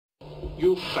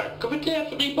You fuck with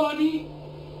everybody?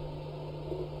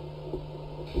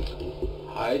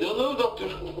 I don't know, doctor.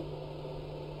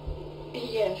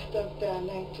 Yes, doctor, I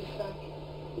like to fuck.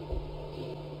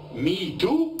 Me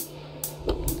too?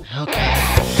 Okay.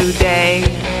 Today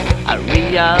I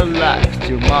realized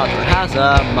your mother has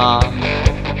a mom.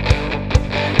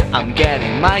 I'm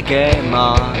getting my game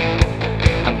on.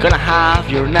 I'm gonna have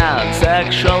your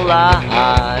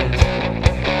non-sexualized.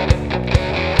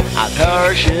 I've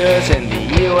heard she's in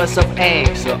the US of A,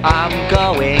 so I'm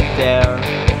going there.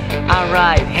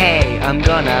 Alright, hey, I'm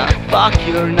gonna fuck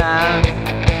you now.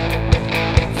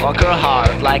 Fuck her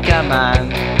hard like a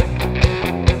man.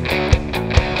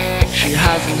 She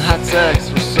hasn't had sex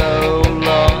for so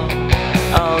long.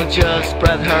 I'll just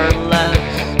spread her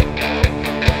legs.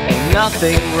 Ain't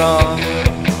nothing wrong.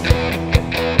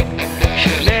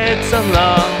 She needs some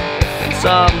love and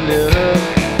some love.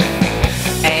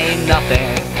 Ain't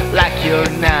nothing like your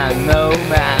nano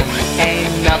man.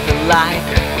 Ain't nothing like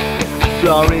a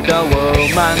Florida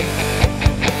woman.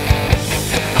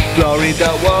 A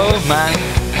Florida woman.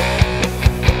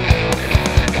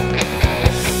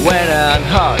 Wet and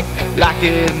hot like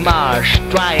in March,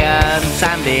 dry and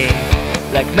sandy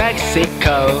like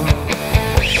Mexico.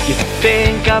 You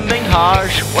think I'm being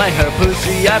harsh when her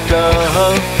pussy I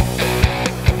blow.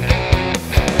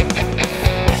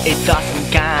 It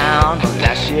doesn't count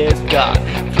unless she's got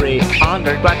 3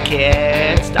 undergrad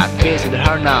kids that visit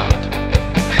her not.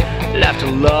 Left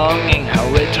alone in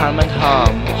her retirement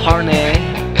home, horny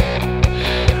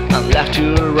and left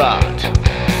to rot.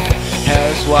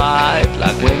 Hair's white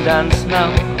like wind and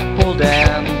snow. Pull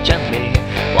them gently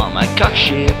while my cock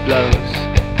she blows.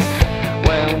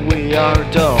 When we are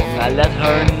done, I let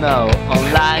her know.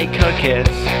 Unlike her kids,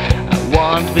 I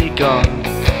won't be gone.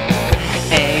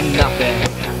 Ain't nothing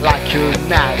like your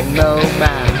nano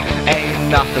man. Ain't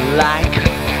nothing like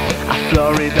a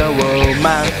Florida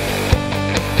woman.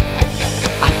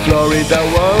 A Florida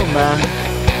woman.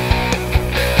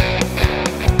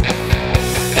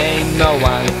 Ain't no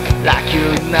one like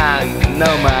you now,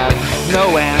 no man,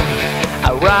 nowhere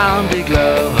around the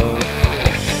globe.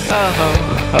 Oh,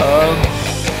 oh,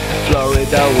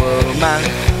 Florida woman.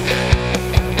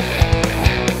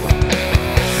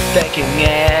 Taking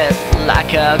it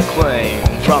like a queen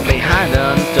from behind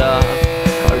on top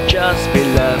or just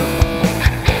below.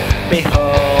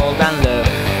 Behold and look,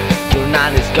 your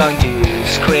night is going to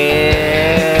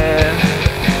scream.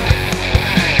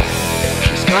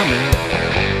 She's coming.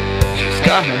 She's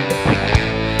coming.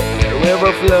 The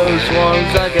river flows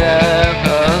once again.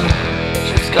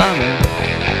 She's coming.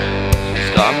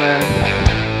 She's coming.